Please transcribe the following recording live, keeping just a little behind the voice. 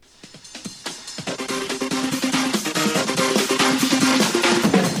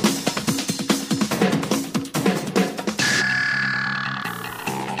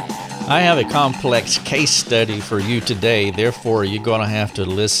I have a complex case study for you today, therefore you're going to have to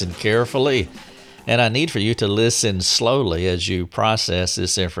listen carefully, and I need for you to listen slowly as you process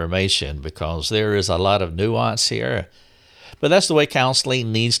this information because there is a lot of nuance here. But that's the way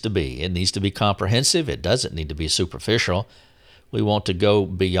counseling needs to be. It needs to be comprehensive. It doesn't need to be superficial. We want to go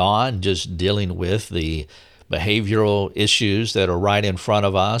beyond just dealing with the behavioral issues that are right in front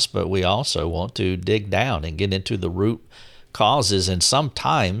of us, but we also want to dig down and get into the root causes, and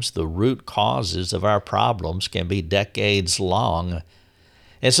sometimes the root causes of our problems can be decades long.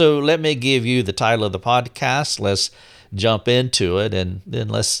 And so let me give you the title of the podcast. Let's jump into it, and then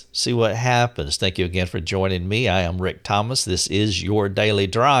let's see what happens. Thank you again for joining me. I am Rick Thomas. This is Your Daily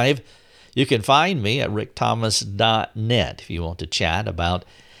Drive. You can find me at rickthomas.net if you want to chat about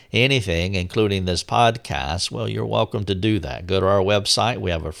anything, including this podcast. Well, you're welcome to do that. Go to our website. We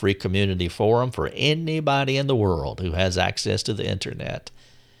have a free community forum for anybody in the world who has access to the internet.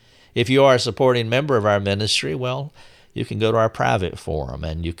 If you are a supporting member of our ministry, well, you can go to our private forum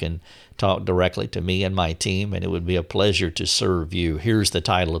and you can talk directly to me and my team, and it would be a pleasure to serve you. Here's the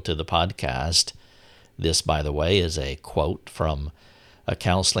title to the podcast. This, by the way, is a quote from a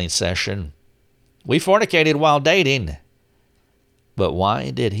counseling session. "We fornicated while dating, but why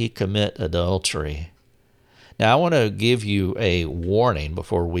did he commit adultery?" Now, I want to give you a warning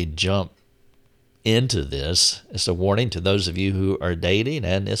before we jump into this. It's a warning to those of you who are dating,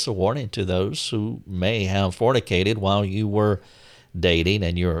 and it's a warning to those who may have fornicated while you were dating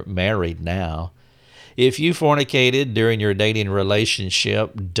and you're married now. If you fornicated during your dating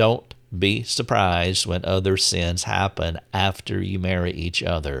relationship, don't be surprised when other sins happen after you marry each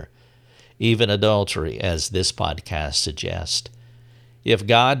other, even adultery, as this podcast suggests. If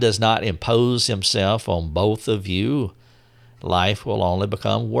God does not impose himself on both of you, life will only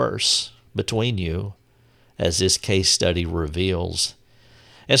become worse between you, as this case study reveals.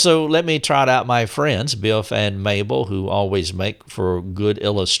 And so let me trot out my friends, Biff and Mabel, who always make for good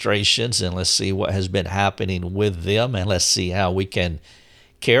illustrations, and let's see what has been happening with them, and let's see how we can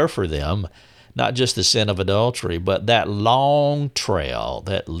care for them. Not just the sin of adultery, but that long trail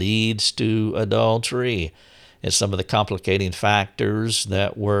that leads to adultery, and some of the complicating factors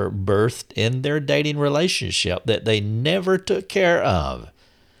that were birthed in their dating relationship that they never took care of.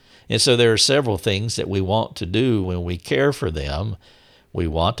 And so there are several things that we want to do when we care for them. We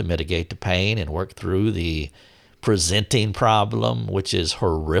want to mitigate the pain and work through the presenting problem, which is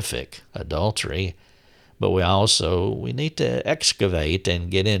horrific, adultery. But we need to excavate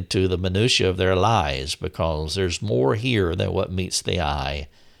and get into the minutia of their lives, because there's more here than what meets the eye.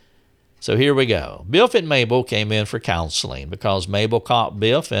 So here we go. Biff and Mabel came in for counseling because Mabel caught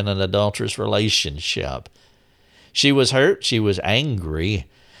Biff in an adulterous relationship. She was hurt, she was angry,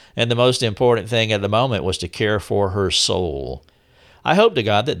 and the most important thing at the moment was to care for her soul. I hope to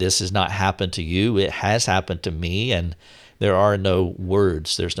God that this has not happened to you. It has happened to me, and there are no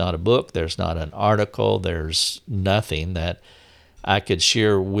words. There's not a book, there's not an article, there's nothing that I could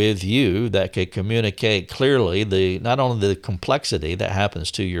share with you that could communicate clearly not only the complexity that happens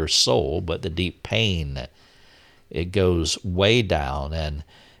to your soul, but the deep pain. It goes way down, and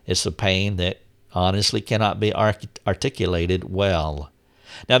it's a pain that honestly cannot be articulated well.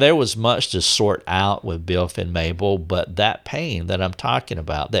 Now, there was much to sort out with Biff and Mabel, but that pain that I'm talking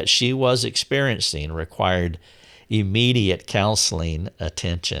about, that she was experiencing, required immediate counseling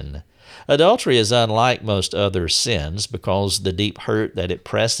attention. Adultery is unlike most other sins because the deep hurt that it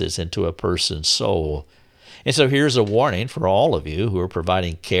presses into a person's soul. And so here's a warning for all of you who are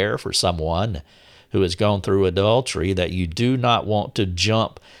providing care for someone who has gone through adultery, that you do not want to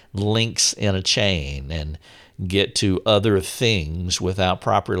jump links in a chain and get to other things without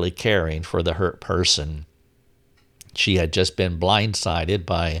properly caring for the hurt person. She had just been blindsided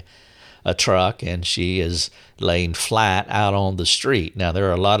by a truck, and she is laying flat out on the street. Now, there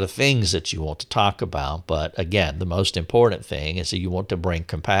are a lot of things that you want to talk about, but again, the most important thing is that you want to bring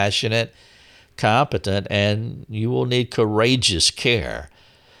compassionate, competent, and you will need courageous care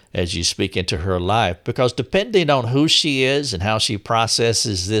as you speak into her life, because depending on who she is and how she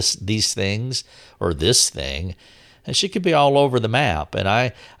processes these things or this thing, and she could be all over the map. And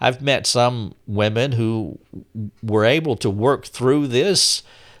I've met some women who were able to work through this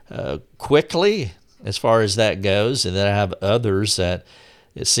quickly as far as that goes, and then I have others that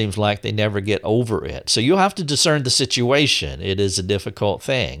it seems like they never get over it. So you'll have to discern the situation. It is a difficult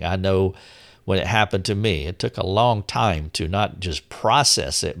thing. I know when it happened to me, it took a long time to not just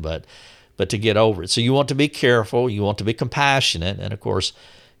process it, but to get over it. So you want to be careful, you want to be compassionate, and of course,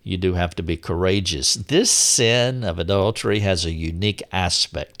 you do have to be courageous. This sin of adultery has a unique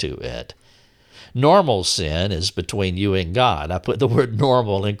aspect to it. Normal sin is between you and God. I put the word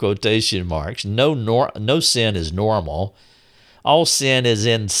normal in quotation marks. No sin is normal. All sin is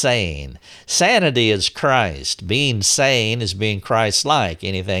insane. Sanity is Christ. Being sane is being Christ-like.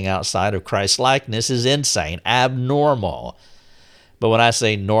 Anything outside of Christ-likeness is insane, abnormal. But when I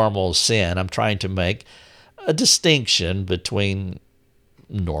say normal sin, I'm trying to make a distinction between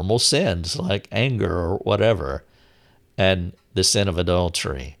normal sins like anger or whatever and the sin of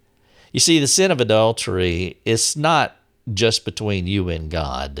adultery. You see, the sin of adultery is not just between you and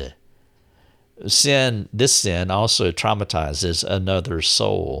God. This sin also traumatizes another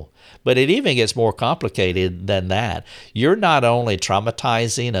soul. But it even gets more complicated than that. You're not only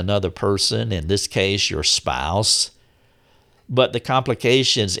traumatizing another person, in this case your spouse, but the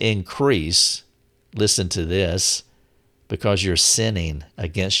complications increase, listen to this, because you're sinning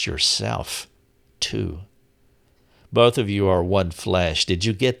against yourself too. Both of you are one flesh. Did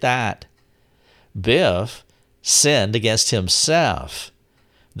you get that? Biff sinned against himself.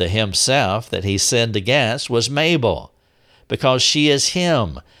 The himself that he sinned against was Mabel, because she is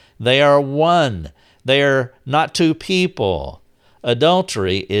him. They are one. They are not two people.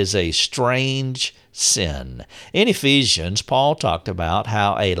 Adultery is a strange sin. In Ephesians, Paul talked about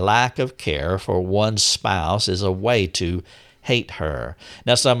how a lack of care for one's spouse is a way to hate her.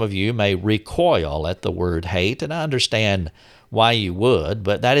 Now, some of you may recoil at the word hate, and I understand why you would,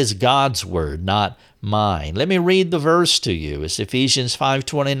 but that is God's word, not mine. Let me read the verse to you. It's Ephesians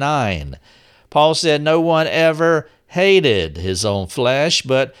 5:29. Paul said, "No one ever hated his own flesh,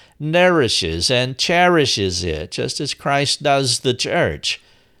 but nourishes and cherishes it, just as Christ does the church."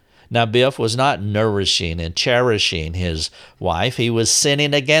 Now, Biff was not nourishing and cherishing his wife. He was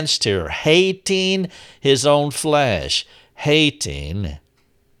sinning against her, hating his own flesh, hating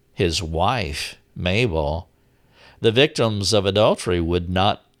his wife, Mabel. The victims of adultery would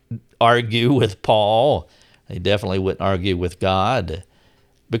not argue with Paul. They definitely wouldn't argue with God,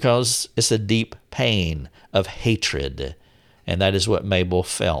 because it's a deep pain of hatred. And that is what Mabel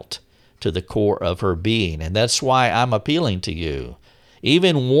felt to the core of her being. And that's why I'm appealing to you,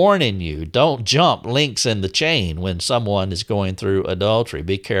 even warning you, don't jump links in the chain when someone is going through adultery.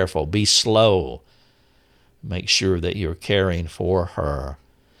 Be careful. Be slow. Make sure that you're caring for her.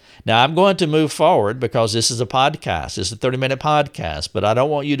 Now, I'm going to move forward because this is a podcast. It's a 30-minute podcast, but I don't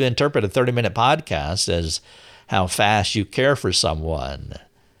want you to interpret a 30-minute podcast as how fast you care for someone.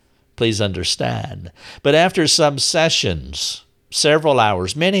 Please understand. But after some sessions, several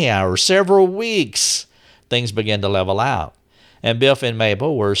hours, many hours, several weeks, things began to level out. And Biff and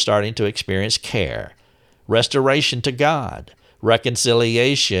Mabel were starting to experience care, restoration to God,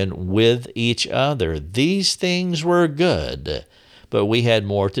 reconciliation with each other. These things were good. But we had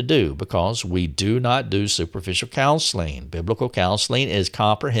more to do because we do not do superficial counseling. Biblical counseling is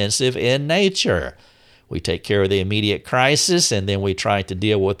comprehensive in nature. We take care of the immediate crisis, and then we try to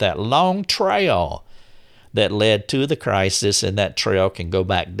deal with that long trail that led to the crisis, and that trail can go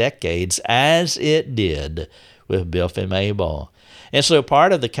back decades, as it did with Biff and Mabel. And so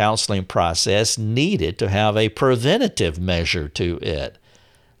part of the counseling process needed to have a preventative measure to it.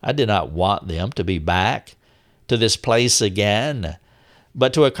 I did not want them to be back to this place again.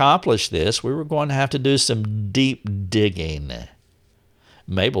 But to accomplish this, we were going to have to do some deep digging.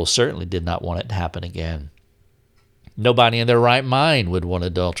 Mabel certainly did not want it to happen again. Nobody in their right mind would want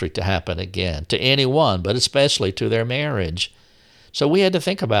adultery to happen again, to anyone, but especially to their marriage. So we had to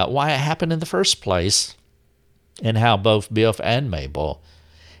think about why it happened in the first place and how both Biff and Mabel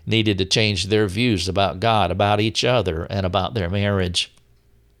needed to change their views about God, about each other, and about their marriage.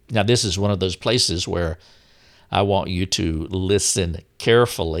 Now, this is one of those places where I want you to listen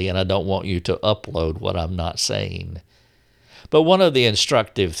carefully, and I don't want you to upload what I'm not saying. But one of the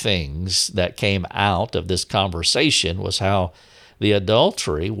instructive things that came out of this conversation was how the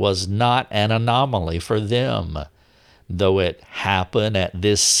adultery was not an anomaly for them. Though it happened at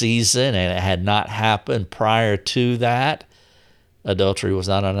this season and it had not happened prior to that, adultery was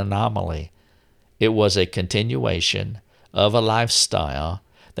not an anomaly. It was a continuation of a lifestyle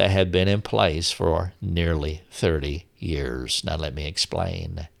that had been in place for nearly 30 years. Now let me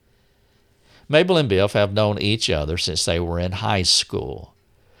explain. Mabel and Biff have known each other since they were in high school.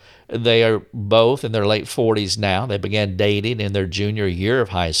 They are both in their late 40s now. They began dating in their junior year of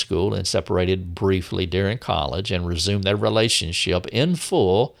high school and separated briefly during college and resumed their relationship in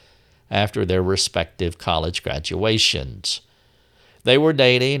full after their respective college graduations. They were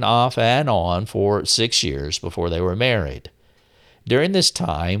dating off and on for 6 years before they were married. During this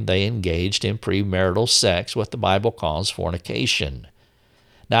time, they engaged in premarital sex, what the Bible calls fornication.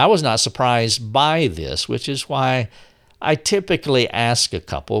 Now, I was not surprised by this, which is why I typically ask a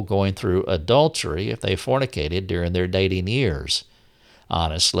couple going through adultery if they fornicated during their dating years.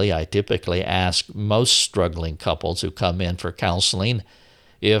 Honestly, I typically ask most struggling couples who come in for counseling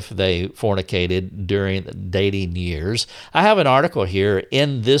if they fornicated during dating years. I have an article here,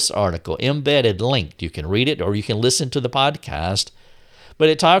 in this article, embedded, linked. You can read it or you can listen to the podcast. But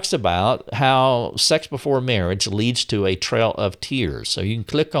it talks about how sex before marriage leads to a trail of tears. So you can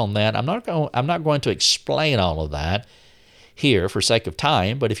click on that. I'm not going to explain all of that here for sake of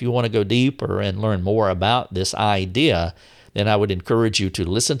time, but if you want to go deeper and learn more about this idea, then I would encourage you to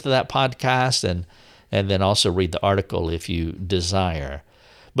listen to that podcast and then also read the article if you desire.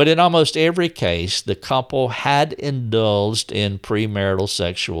 But in almost every case, the couple had indulged in premarital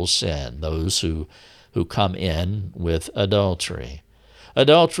sexual sin, those who come in with adultery.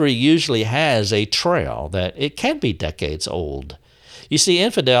 Adultery usually has a trail that it can be decades old. You see,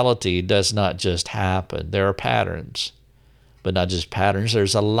 infidelity does not just happen. There are patterns. But not just patterns,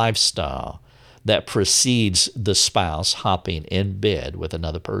 there's a lifestyle that precedes the spouse hopping in bed with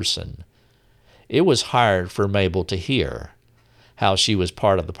another person. It was hard for Mabel to hear how she was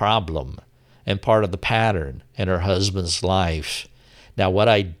part of the problem and part of the pattern in her husband's life. Now, what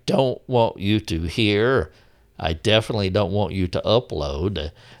I don't want you to hear, I definitely don't want you to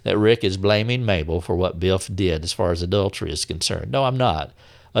upload that Rick is blaming Mabel for what Biff did as far as adultery is concerned. No, I'm not.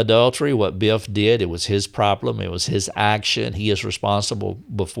 Adultery, what Biff did, it was his problem. It was his action. He is responsible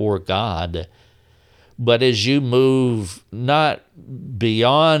before God. But as you move not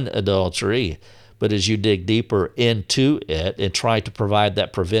beyond adultery, but as you dig deeper into it and try to provide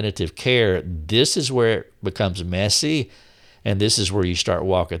that preventative care, this is where it becomes messy, and this is where you start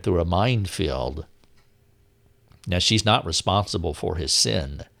walking through a minefield. Now, she's not responsible for his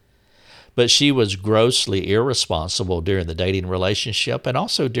sin, but she was grossly irresponsible during the dating relationship and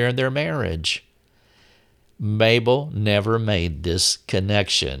also during their marriage. Mabel never made this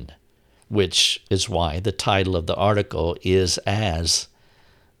connection, which is why the title of the article is as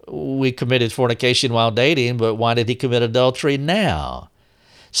we committed fornication while dating, but why did he commit adultery now?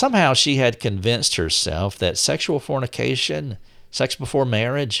 Somehow she had convinced herself that sexual fornication, sex before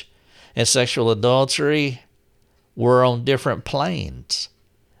marriage, and sexual adultery were on different planes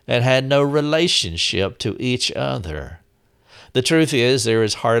and had no relationship to each other. The truth is, there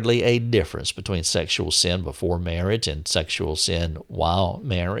is hardly a difference between sexual sin before marriage and sexual sin while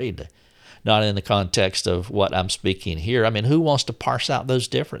married. Not in the context of what I'm speaking here. I mean, who wants to parse out those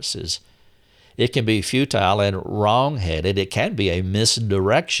differences? It can be futile and wrong-headed. It can be a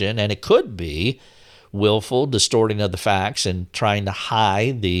misdirection, and it could be willful distorting of the facts and trying to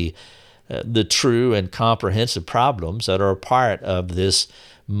hide the true and comprehensive problems that are a part of this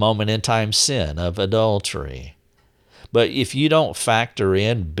moment-in-time sin of adultery. But if you don't factor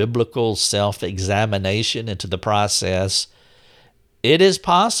in biblical self-examination into the process, it is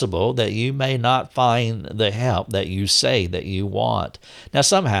possible that you may not find the help that you say that you want. Now,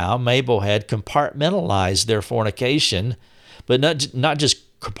 somehow, Mabel had compartmentalized their fornication, but not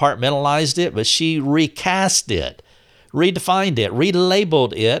just compartmentalized it, but she recast it, redefined it,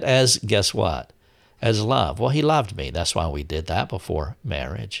 relabeled it as, guess what? As love. Well, he loved me. That's why we did that before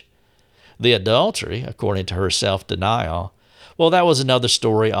marriage. The adultery, according to her self-denial, well, that was another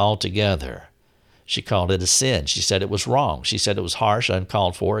story altogether. She called it a sin. She said it was wrong. She said it was harsh,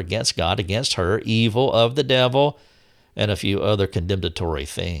 uncalled for, against God, against her, evil, of the devil, and a few other condemnatory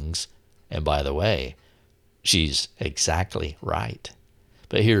things. And by the way, she's exactly right.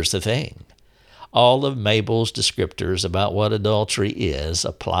 But here's the thing. All of Mabel's descriptors about what adultery is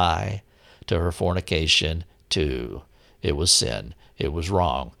apply to her fornication too. It was sin. It was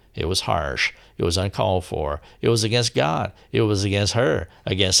wrong. It was harsh. It was uncalled for. It was against God. It was against her,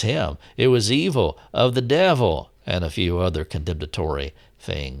 against him. It was evil, of the devil, and a few other condemnatory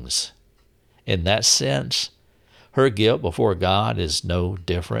things. In that sense, her guilt before God is no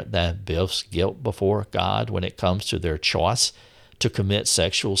different than Biff's guilt before God when it comes to their choice to commit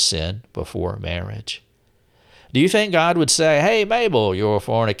sexual sin before marriage. Do you think God would say, hey, Mabel, you're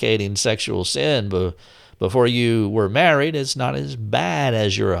fornicating sexual sin, but before you were married, it's not as bad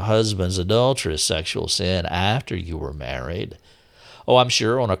as your husband's adulterous sexual sin after you were married? Oh, I'm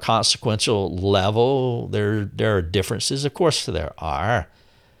sure on a consequential level, there are differences. Of course there are.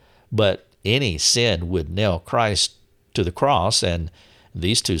 But any sin would nail Christ to the cross, and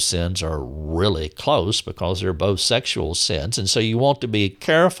these two sins are really close because they're both sexual sins. And so you want to be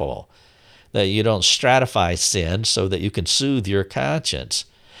careful that you don't stratify sin so that you can soothe your conscience.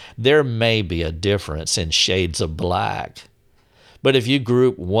 There may be a difference in shades of black. But if you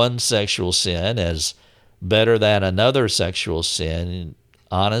group one sexual sin as better than another sexual sin,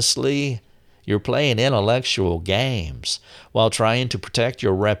 honestly, You're playing intellectual games while trying to protect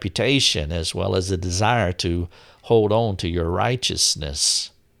your reputation as well as the desire to hold on to your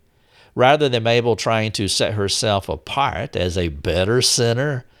righteousness. Rather than Mabel trying to set herself apart as a better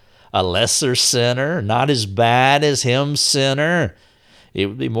sinner, a lesser sinner, not as bad as him sinner, it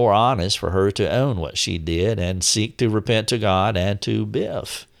would be more honest for her to own what she did and seek to repent to God and to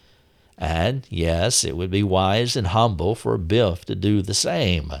Biff. And yes, it would be wise and humble for Biff to do the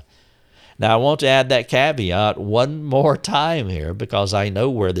same. Now, I want to add that caveat one more time here because I know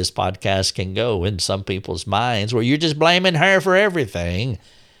where this podcast can go in some people's minds where you're just blaming her for everything.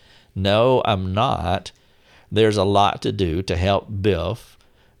 No, I'm not. There's a lot to do to help Biff,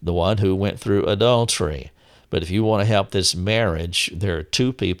 the one who went through adultery. But if you want to help this marriage, there are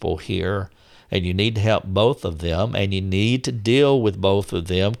two people here, and you need to help both of them, and you need to deal with both of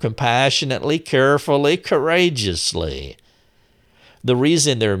them compassionately, carefully, courageously. The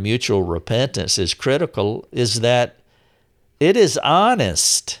reason their mutual repentance is critical is that it is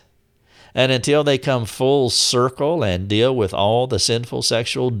honest. And until they come full circle and deal with all the sinful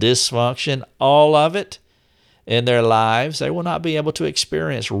sexual dysfunction, all of it, in their lives, they will not be able to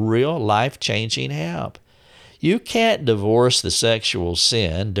experience real life-changing help. You can't divorce the sexual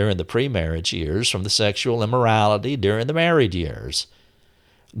sin during the pre-marriage years from the sexual immorality during the married years.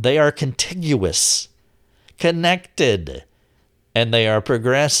 They are contiguous, connected, and they are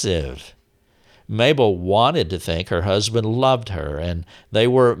progressive. Mabel wanted to think her husband loved her, and they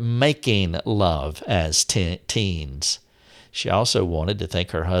were making love as teens. She also wanted to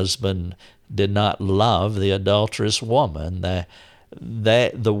think her husband did not love the adulterous woman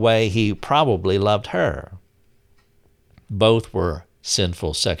the way he probably loved her. Both were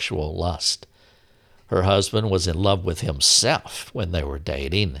sinful sexual lust. Her husband was in love with himself when they were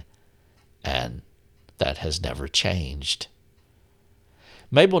dating, and that has never changed.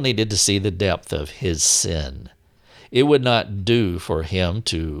 Mabel needed to see the depth of his sin. It would not do for him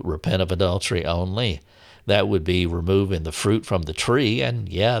to repent of adultery only. That would be removing the fruit from the tree, and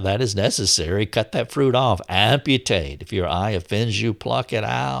yeah, that is necessary. Cut that fruit off. Amputate. If your eye offends you, pluck it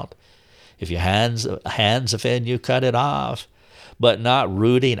out. If your hands offend you, cut it off. But not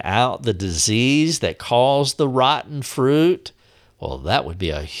rooting out the disease that caused the rotten fruit, well, that would be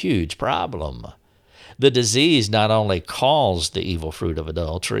a huge problem. The disease not only caused the evil fruit of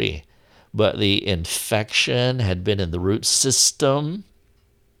adultery, but the infection had been in the root system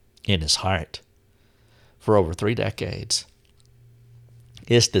in his heart for over 3 decades.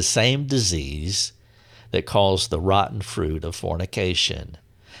 It's the same disease that caused the rotten fruit of fornication.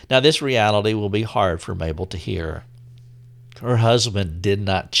 Now, this reality will be hard for Mabel to hear. Her husband did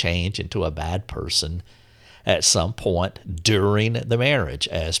not change into a bad person at some point during the marriage,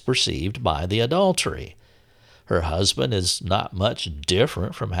 as perceived by the adultery. Her husband is not much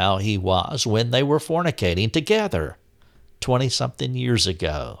different from how he was when they were fornicating together 20-something years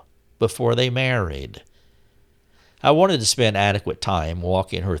ago, before they married. I wanted to spend adequate time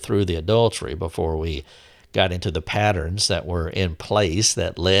walking her through the adultery before we got into the patterns that were in place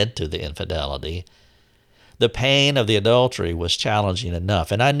that led to the infidelity. The pain of the adultery was challenging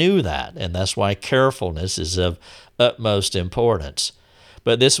enough, and I knew that, and that's why carefulness is of utmost importance.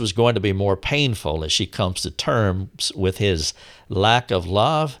 But this was going to be more painful as she comes to terms with his lack of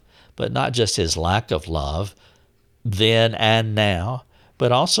love, but not just his lack of love then and now,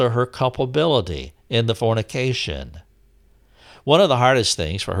 but also her culpability in the fornication. One of the hardest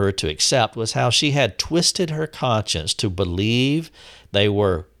things for her to accept was how she had twisted her conscience to believe they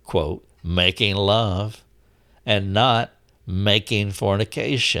were, quote, making love and not making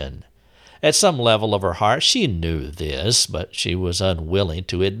fornication. At some level of her heart, she knew this, but she was unwilling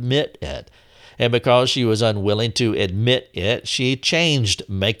to admit it. And because she was unwilling to admit it, she changed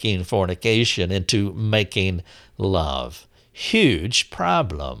making fornication into making love. Huge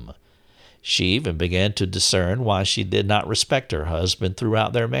problem. She even began to discern why she did not respect her husband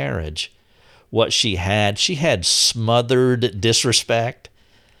throughout their marriage. What she had smothered disrespect,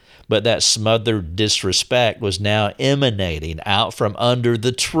 but that smothered disrespect was now emanating out from under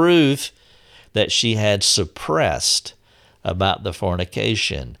the truth that she had suppressed about the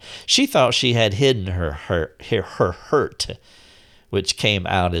fornication. She thought she had hidden her hurt, which came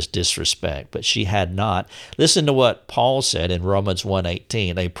out as disrespect, but she had not. Listen to what Paul said in Romans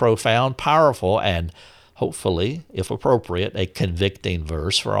 1:18, a profound, powerful, and hopefully, if appropriate, a convicting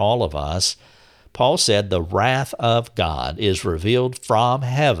verse for all of us. Paul said, the wrath of God is revealed from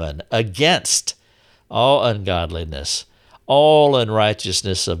heaven against all ungodliness, all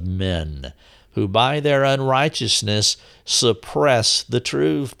unrighteousness of men, who by their unrighteousness suppress the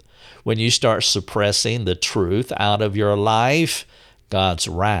truth. When you start suppressing the truth out of your life, God's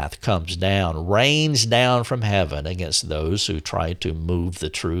wrath comes down, rains down from heaven against those who try to move the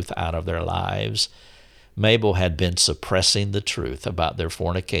truth out of their lives. Mabel had been suppressing the truth about their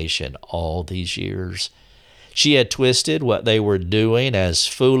fornication all these years. She had twisted what they were doing as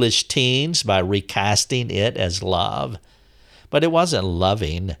foolish teens by recasting it as love. But it wasn't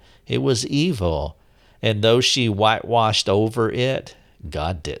loving, it was evil. And though she whitewashed over it,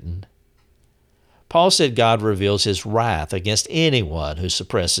 God didn't. Paul said God reveals his wrath against anyone who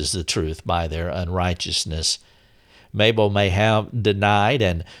suppresses the truth by their unrighteousness. Mabel may have denied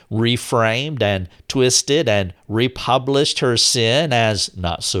and reframed and twisted and republished her sin as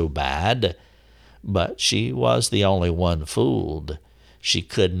not so bad, but she was the only one fooled. She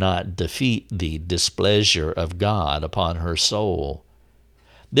could not defeat the displeasure of God upon her soul.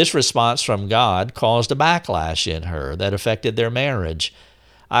 This response from God caused a backlash in her that affected their marriage.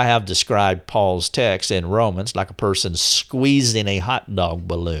 I have described Paul's text in Romans like a person squeezing a hot dog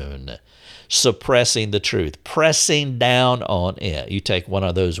balloon, suppressing the truth, pressing down on it. You take one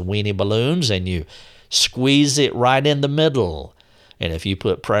of those weenie balloons and you squeeze it right in the middle. And if you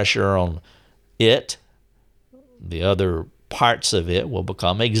put pressure on it, the other parts of it will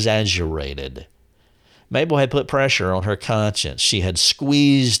become exaggerated. Mabel had put pressure on her conscience. She had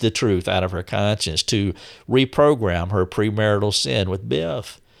squeezed the truth out of her conscience to reprogram her premarital sin with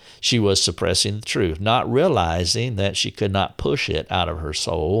Biff. She was suppressing the truth, not realizing that she could not push it out of her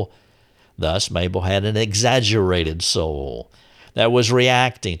soul. Thus, Mabel had an exaggerated soul that was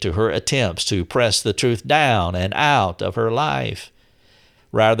reacting to her attempts to press the truth down and out of her life.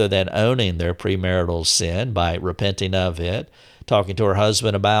 Rather than owning their premarital sin by repenting of it, talking to her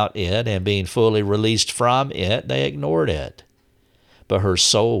husband about it, and being fully released from it, they ignored it. But her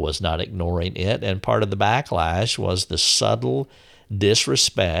soul was not ignoring it, and part of the backlash was the subtle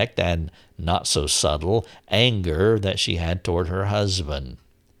disrespect and not so subtle anger that she had toward her husband.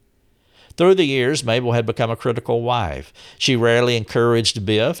 Through the years, Mabel had become a critical wife. She rarely encouraged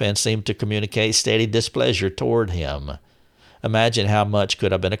Biff and seemed to communicate steady displeasure toward him. Imagine how much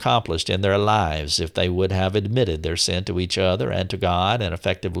could have been accomplished in their lives if they would have admitted their sin to each other and to God and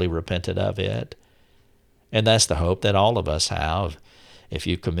effectively repented of it. And that's the hope that all of us have. If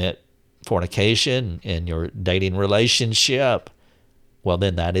you commit fornication in your dating relationship, well,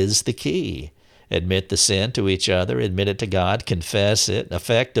 then that is the key. Admit the sin to each other, admit it to God, confess it,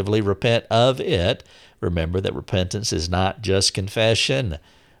 effectively repent of it. Remember that repentance is not just confession,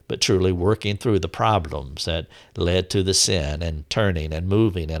 but truly working through the problems that led to the sin and turning and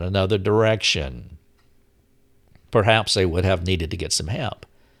moving in another direction. Perhaps they would have needed to get some help.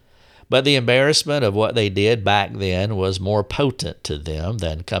 But the embarrassment of what they did back then was more potent to them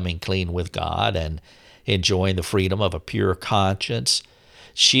than coming clean with God and enjoying the freedom of a pure conscience.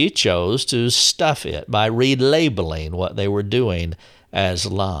 She chose to stuff it by relabeling what they were doing as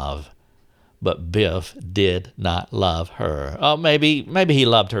love. But Biff did not love her. Oh, maybe he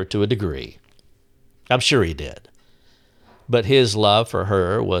loved her to a degree. I'm sure he did. But his love for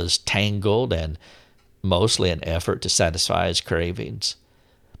her was tangled and mostly an effort to satisfy his cravings.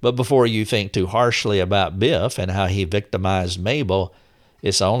 But before you think too harshly about Biff and how he victimized Mabel,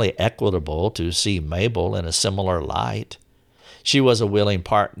 it's only equitable to see Mabel in a similar light. She was a willing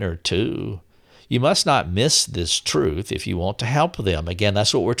partner too. You must not miss this truth if you want to help them. Again,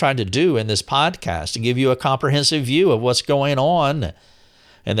 that's what we're trying to do in this podcast, to give you a comprehensive view of what's going on.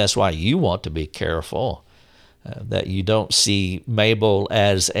 And that's why you want to be careful that you don't see Mabel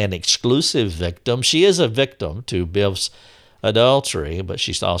as an exclusive victim. She is a victim to Biff's adultery, but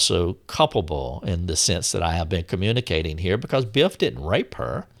she's also culpable in the sense that I have been communicating here, because Biff didn't rape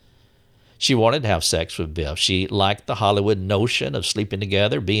her. She wanted to have sex with Biff. She liked the Hollywood notion of sleeping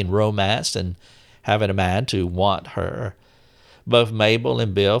together, being romanced, and having a man to want her. Both Mabel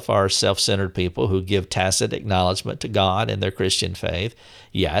and Biff are self-centered people who give tacit acknowledgement to God and their Christian faith.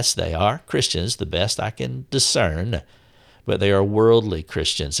 Yes, they are Christians, the best I can discern, but they are worldly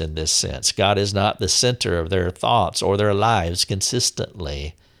Christians in this sense. God is not the center of their thoughts or their lives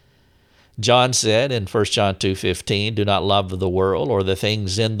consistently. John said in 1 John 2:15, "Do not love the world or the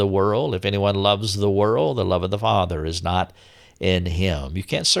things in the world. If anyone loves the world, the love of the Father is not in him." You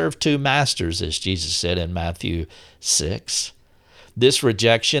can't serve two masters, as Jesus said in Matthew 6. This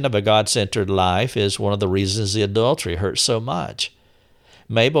rejection of a God-centered life is one of the reasons the adultery hurts so much.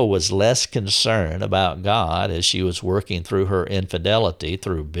 Mabel was less concerned about God as she was working through her infidelity,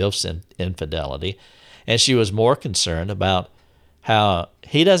 through Biff's infidelity, and she was more concerned about how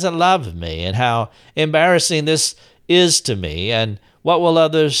he doesn't love me and how embarrassing this is to me and what will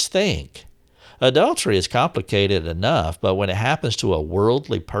others think. Adultery is complicated enough, but when it happens to a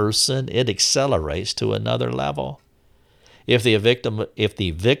worldly person, it accelerates to another level. If the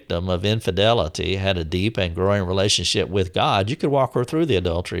victim of infidelity had a deep and growing relationship with God, you could walk her through the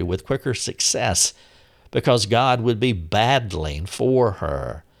adultery with quicker success because God would be battling for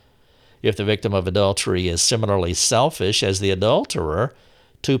her. If the victim of adultery is similarly selfish as the adulterer,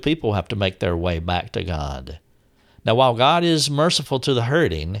 two people have to make their way back to God. Now, while God is merciful to the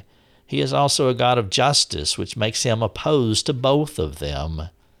hurting, He is also a God of justice, which makes Him opposed to both of them.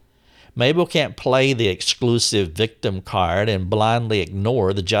 Mabel can't play the exclusive victim card and blindly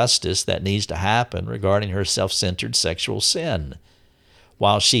ignore the justice that needs to happen regarding her self-centered sexual sin.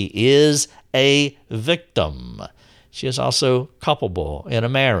 While she is a victim, she is also culpable in a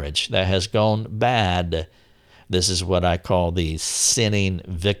marriage that has gone bad. This is what I call the sinning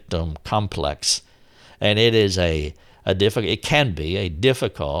victim complex. And it is it can be a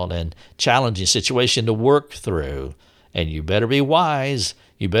difficult and challenging situation to work through. And you better be wise,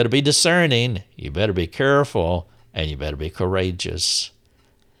 you better be discerning, you better be careful, and you better be courageous.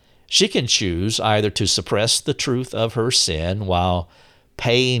 She can choose either to suppress the truth of her sin while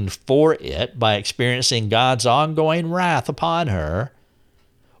paying for it by experiencing God's ongoing wrath upon her,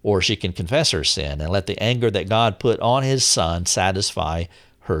 or she can confess her sin and let the anger that God put on His Son satisfy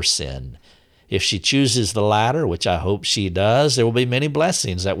her sin. If she chooses the latter, which I hope she does, there will be many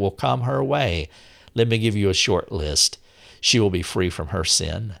blessings that will come her way. Let me give you a short list. She will be free from her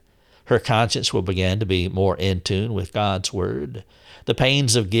sin. Her conscience will begin to be more in tune with God's Word. The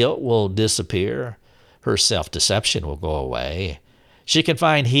pains of guilt will disappear. Her self-deception will go away. She can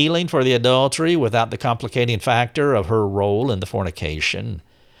find healing for the adultery without the complicating factor of her role in the fornication.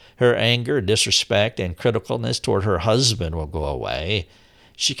 Her anger, disrespect, and criticalness toward her husband will go away.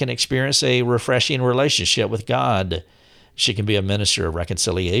 She can experience a refreshing relationship with God. She can be a minister of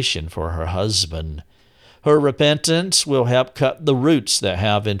reconciliation for her husband. Her repentance will help cut the roots that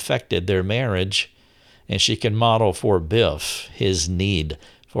have infected their marriage, and she can model for Biff his need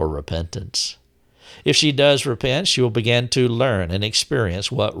for repentance. If she does repent, she will begin to learn and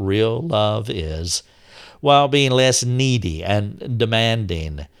experience what real love is, while being less needy and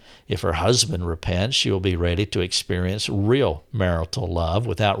demanding. If her husband repents, she will be ready to experience real marital love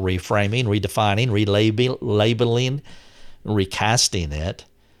without reframing, redefining, relabeling, recasting it.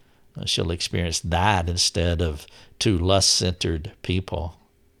 She'll experience that instead of two lust-centered people.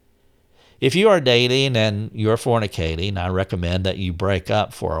 If you are dating and you're fornicating, I recommend that you break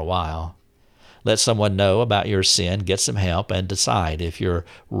up for a while. Let someone know about your sin, get some help, and decide if you're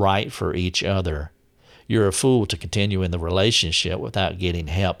right for each other. You're a fool to continue in the relationship without getting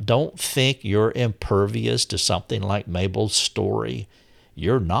help. Don't think you're impervious to something like Mabel's story.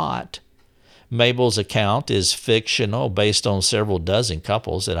 You're not. Mabel's account is fictional based on several dozen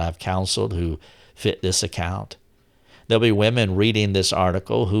couples that I've counseled who fit this account. There'll be women reading this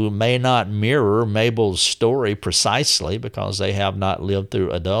article who may not mirror Mabel's story precisely because they have not lived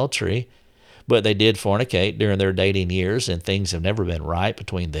through adultery, but they did fornicate during their dating years and things have never been right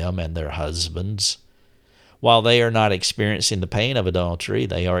between them and their husbands. While they are not experiencing the pain of adultery,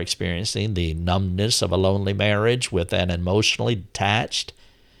 they are experiencing the numbness of a lonely marriage with an emotionally detached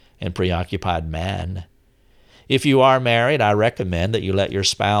and preoccupied man. If you are married, I recommend that you let your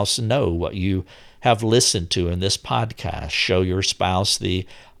spouse know what you have listened to in this podcast. Show your spouse the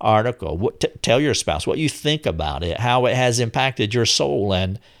article. Tell your spouse what you think about it, how it has impacted your soul,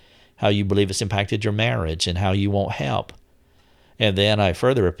 and how you believe it's impacted your marriage, and how you want help. And then I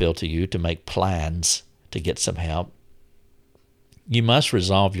further appeal to you to make plans to get some help. You must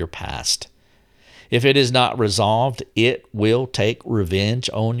resolve your past. If it is not resolved, it will take revenge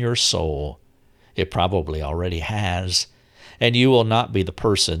on your soul. It probably already has. And you will not be the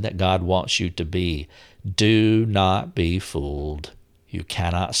person that God wants you to be. Do not be fooled. You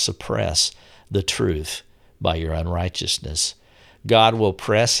cannot suppress the truth by your unrighteousness. God will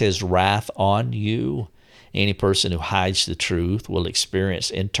press His wrath on you. Any person who hides the truth will experience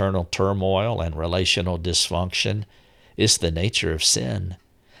internal turmoil and relational dysfunction. It's the nature of sin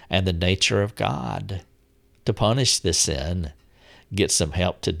and the nature of God to punish the sin. Get some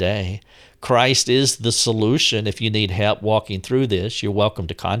help today. Christ is the solution. If you need help walking through this, you're welcome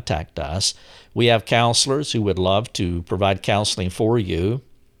to contact us. We have counselors who would love to provide counseling for you.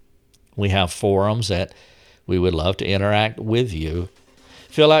 We have forums that we would love to interact with you.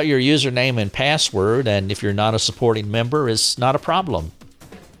 Fill out your username and password, and if you're not a supporting member, it's not a problem.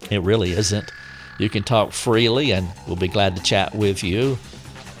 It really isn't. You can talk freely, and we'll be glad to chat with you.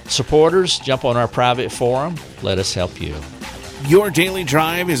 Supporters, jump on our private forum. Let us help you. Your Daily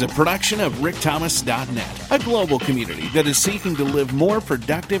Drive is a production of rickthomas.net, a global community that is seeking to live more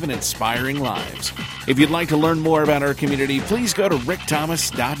productive and inspiring lives. If you'd like to learn more about our community, please go to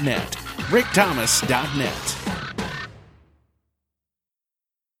rickthomas.net. rickthomas.net.